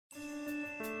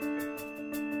So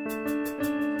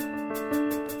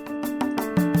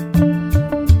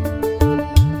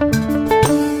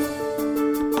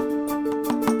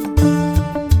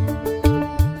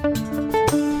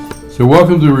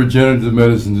welcome to Regenerative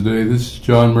Medicine today. This is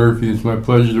John Murphy. It's my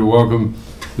pleasure to welcome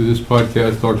to this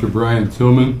podcast Dr. Brian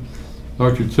Tillman.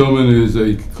 Dr. Tillman is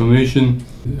a clinician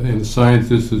and a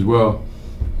scientist as well.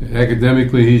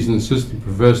 Academically, he's an assistant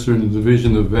professor in the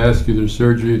Division of Vascular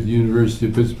Surgery at the University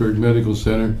of Pittsburgh Medical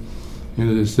Center.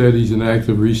 And as I said, he's an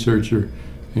active researcher.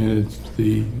 And it's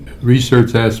the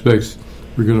research aspects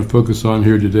we're going to focus on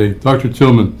here today. Dr.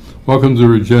 Tillman, welcome to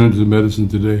Regenerative Medicine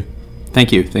today.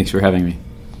 Thank you. Thanks for having me.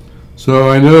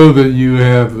 So I know that you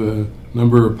have a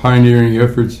number of pioneering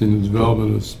efforts in the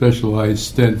development of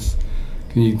specialized stents.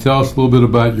 Can you tell us a little bit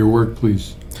about your work,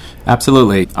 please?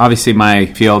 Absolutely. Obviously, my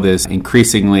field is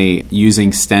increasingly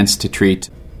using stents to treat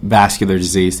vascular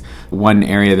disease. One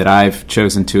area that I've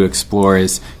chosen to explore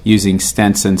is using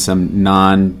stents in some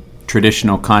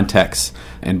non-traditional contexts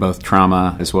in both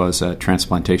trauma as well as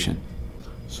transplantation.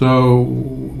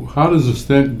 So how does a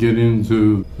stent get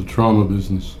into the trauma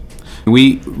business?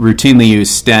 We routinely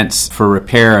use stents for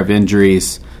repair of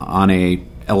injuries on a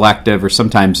elective or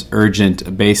sometimes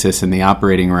urgent basis in the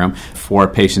operating room for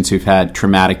patients who've had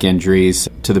traumatic injuries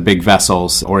to the big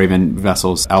vessels or even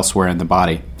vessels elsewhere in the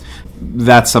body.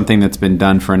 That's something that's been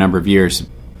done for a number of years.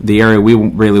 The area we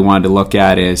really wanted to look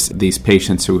at is these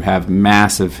patients who have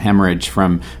massive hemorrhage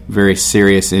from very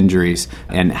serious injuries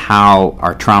and how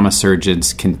our trauma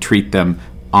surgeons can treat them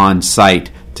on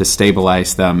site to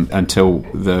stabilize them until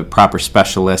the proper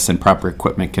specialists and proper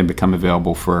equipment can become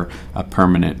available for a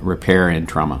permanent repair in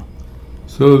trauma.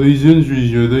 So these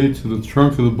injuries, are they to the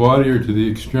trunk of the body or to the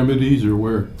extremities or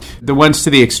where? The ones to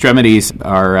the extremities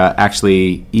are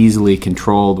actually easily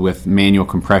controlled with manual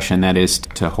compression. That is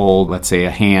to hold, let's say, a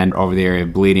hand over the area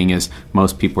of bleeding, as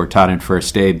most people are taught in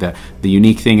first aid. The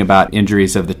unique thing about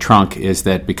injuries of the trunk is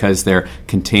that because they're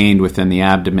contained within the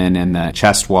abdomen and the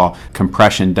chest wall,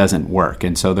 compression doesn't work.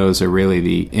 And so those are really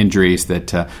the injuries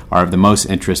that are of the most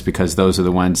interest because those are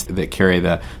the ones that carry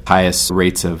the highest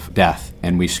rates of death.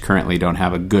 And we currently don't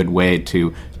have a good way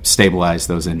to stabilize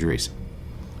those injuries.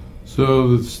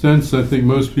 So the stents I think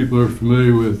most people are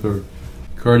familiar with are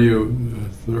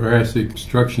cardiothoracic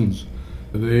obstructions.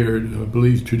 They are, I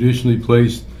believe, traditionally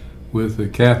placed with a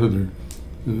catheter.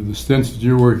 The stents that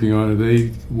you're working on, do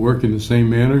they work in the same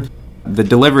manner? The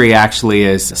delivery actually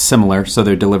is similar, so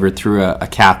they're delivered through a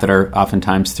catheter,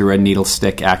 oftentimes through a needle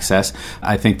stick access.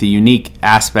 I think the unique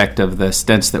aspect of the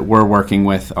stents that we're working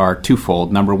with are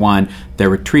twofold. Number one, they're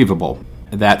retrievable.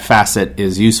 That facet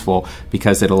is useful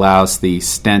because it allows the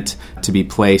stent to be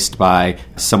placed by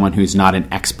someone who's not an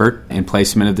expert in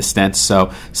placement of the stents,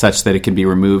 so such that it can be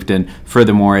removed. And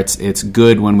furthermore, it's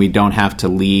good when we don't have to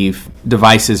leave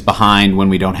devices behind when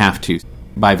we don't have to.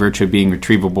 By virtue of being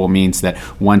retrievable means that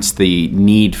once the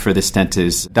need for the stent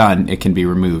is done, it can be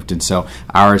removed. And so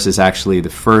ours is actually the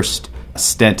first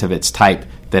stent of its type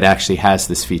that actually has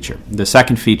this feature. The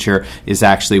second feature is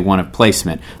actually one of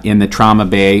placement. In the trauma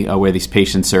bay where these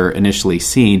patients are initially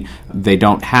seen, they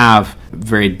don't have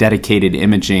very dedicated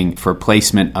imaging for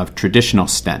placement of traditional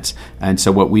stents. And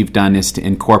so what we've done is to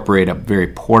incorporate a very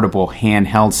portable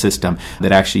handheld system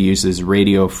that actually uses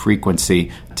radio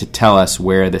frequency to tell us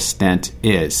where the stent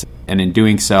is. And in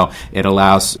doing so, it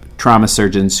allows trauma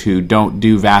surgeons who don't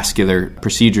do vascular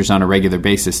procedures on a regular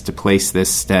basis to place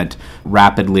this stent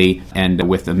rapidly and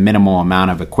with a minimal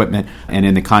amount of equipment. And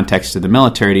in the context of the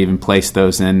military, to even place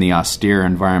those in the austere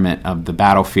environment of the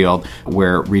battlefield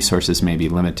where resources may be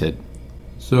limited.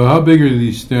 So how big are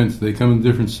these stents? They come in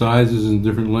different sizes and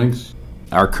different lengths?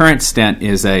 Our current stent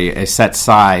is a set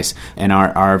size, and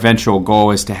our eventual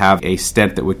goal is to have a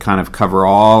stent that would kind of cover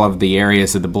all of the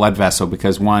areas of the blood vessel,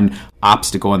 because one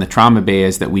obstacle in the trauma bay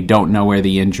is that we don't know where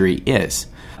the injury is.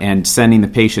 And sending the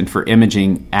patient for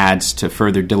imaging adds to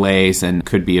further delays and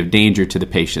could be of danger to the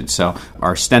patient. So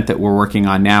our stent that we're working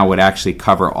on now would actually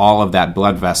cover all of that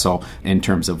blood vessel in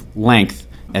terms of length.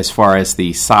 As far as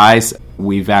the size,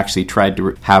 we've actually tried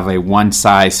to have a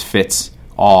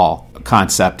one-size-fits-all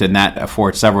concept, and that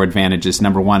affords several advantages.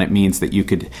 Number one, it means that you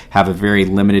could have a very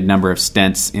limited number of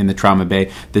stents in the trauma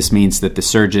bay. This means that the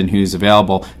surgeon who's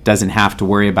available doesn't have to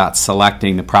worry about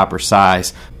selecting the proper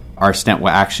size. Our stent will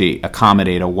actually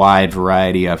accommodate a wide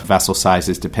variety of vessel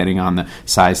sizes depending on the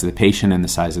size of the patient and the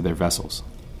size of their vessels.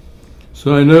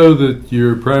 So I know that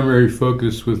your primary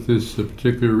focus with this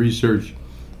particular research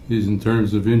is in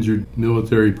terms of injured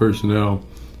military personnel,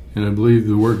 and I believe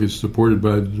the work is supported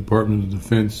by the Department of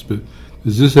Defense, but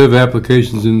does this have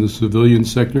applications in the civilian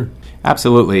sector?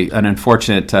 Absolutely. An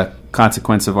unfortunate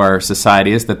consequence of our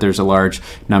society is that there's a large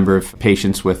number of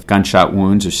patients with gunshot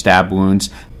wounds or stab wounds.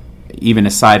 Even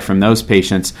aside from those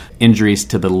patients, injuries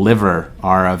to the liver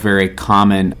are a very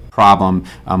common problem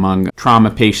among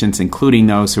trauma patients, including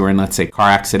those who are in, let's say, car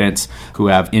accidents, who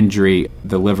have injury.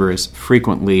 The liver is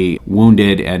frequently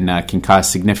wounded and can cause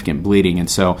significant bleeding. And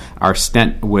so our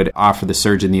stent would offer the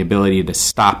surgeon the ability to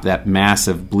stop that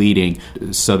massive bleeding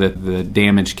so that the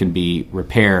damage can be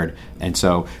repaired. And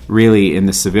so really in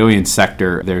the civilian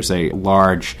sector, there's a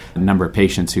large number of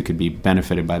patients who could be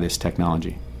benefited by this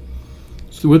technology.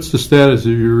 So what's the status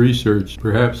of your research?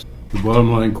 Perhaps the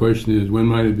bottom line question is, when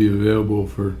might it be available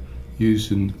for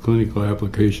use in clinical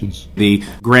applications? The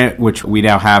grant which we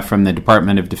now have from the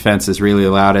Department of Defense has really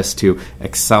allowed us to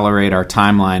accelerate our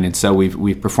timeline, and so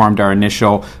we've performed our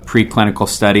initial preclinical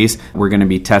studies. We're going to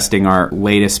be testing our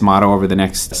latest model over the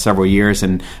next several years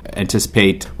and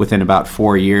anticipate within about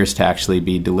 4 years to actually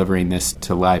be delivering this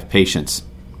to live patients.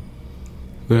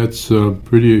 That's a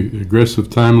pretty aggressive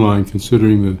timeline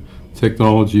considering the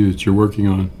technology that you're working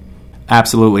on.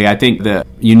 Absolutely. I think the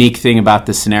unique thing about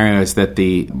this scenario is that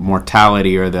the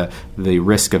mortality or the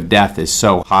risk of death is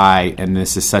so high, and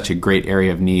this is such a great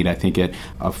area of need. I think it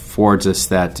affords us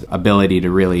that ability to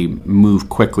really move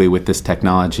quickly with this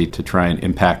technology to try and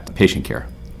impact patient care.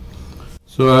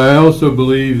 So I also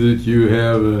believe that you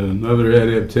have another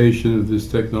adaptation of this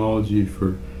technology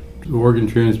for organ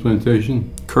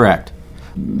transplantation? Correct.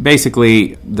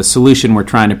 Basically, the solution we're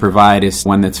trying to provide is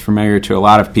one that's familiar to a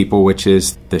lot of people, which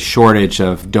is the shortage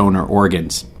of donor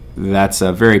organs. That's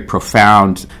a very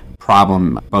profound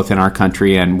problem both in our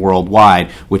country and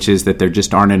worldwide, which is that there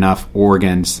just aren't enough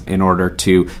organs in order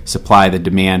to supply the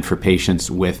demand for patients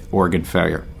with organ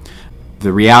failure.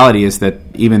 The reality is that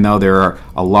even though there are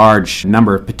a large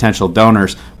number of potential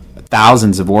donors,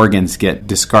 thousands of organs get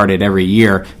discarded every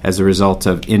year as a result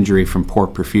of injury from poor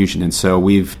perfusion. And so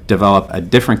we've developed a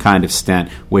different kind of stent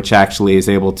which actually is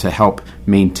able to help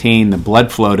maintain the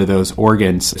blood flow to those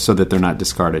organs so that they're not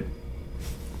discarded.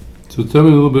 So tell me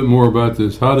a little bit more about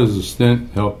this. How does a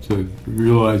stent help to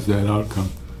realize that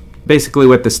outcome? Basically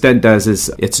what the stent does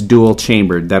is it's dual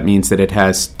chambered. That means that it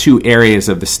has two areas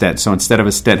of the stent. So instead of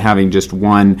a stent having just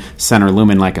one center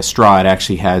lumen like a straw, it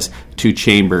actually has two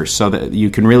chambers so that you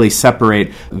can really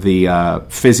separate the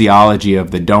physiology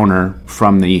of the donor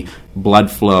from the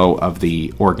blood flow of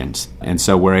the organs. And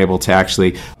so we're able to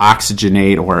actually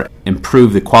oxygenate or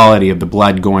improve the quality of the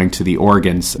blood going to the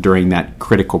organs during that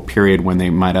critical period when they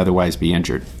might otherwise be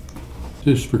injured.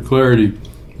 Just for clarity,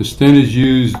 the stent is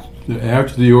used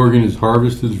after the organ is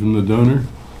harvested from the donor?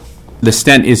 The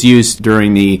stent is used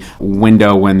during the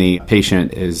window when the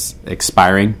patient is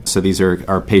expiring. So these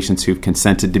are patients who've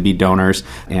consented to be donors,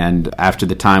 and after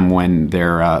the time when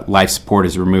their life support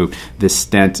is removed, this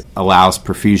stent allows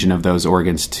perfusion of those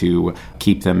organs to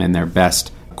keep them in their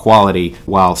best quality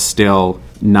while still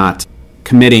not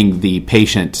committing the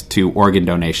patient to organ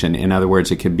donation. In other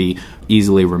words, it can be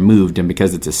easily removed, and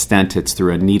because it's a stent, it's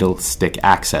through a needle stick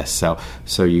access.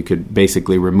 So you could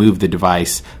basically remove the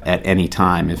device at any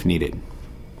time if needed.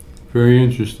 Very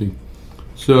interesting.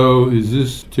 So is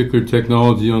this particular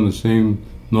technology on the same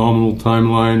nominal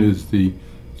timeline as the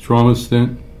trauma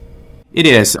stent? It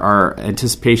is. Our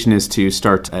anticipation is to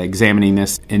start examining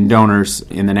this in donors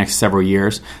in the next several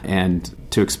years. And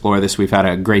to explore this, we've had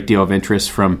a great deal of interest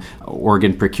from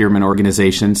organ procurement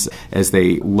organizations as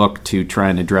they look to try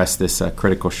and address this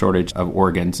critical shortage of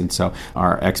organs. And so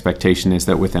our expectation is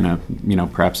that within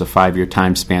perhaps a 5-year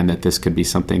time span, that this could be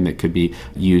something that could be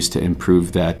used to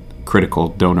improve that critical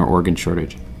donor organ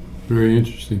shortage. Very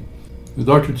interesting.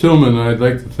 Dr. Tillman, I'd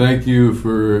like to thank you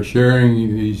for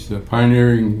sharing these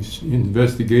pioneering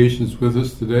investigations with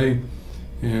us today,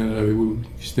 and I will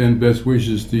extend best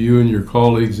wishes to you and your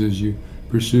colleagues as you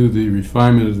pursue the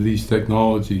refinement of these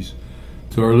technologies.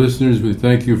 To our listeners, we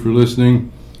thank you for listening.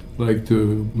 I'd like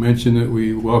to mention that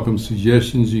we welcome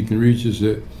suggestions. You can reach us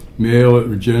at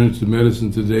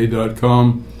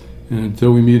mail@regenerativemedicinetoday.com, and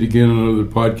until we meet again on another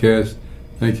podcast,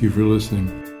 thank you for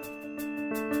listening.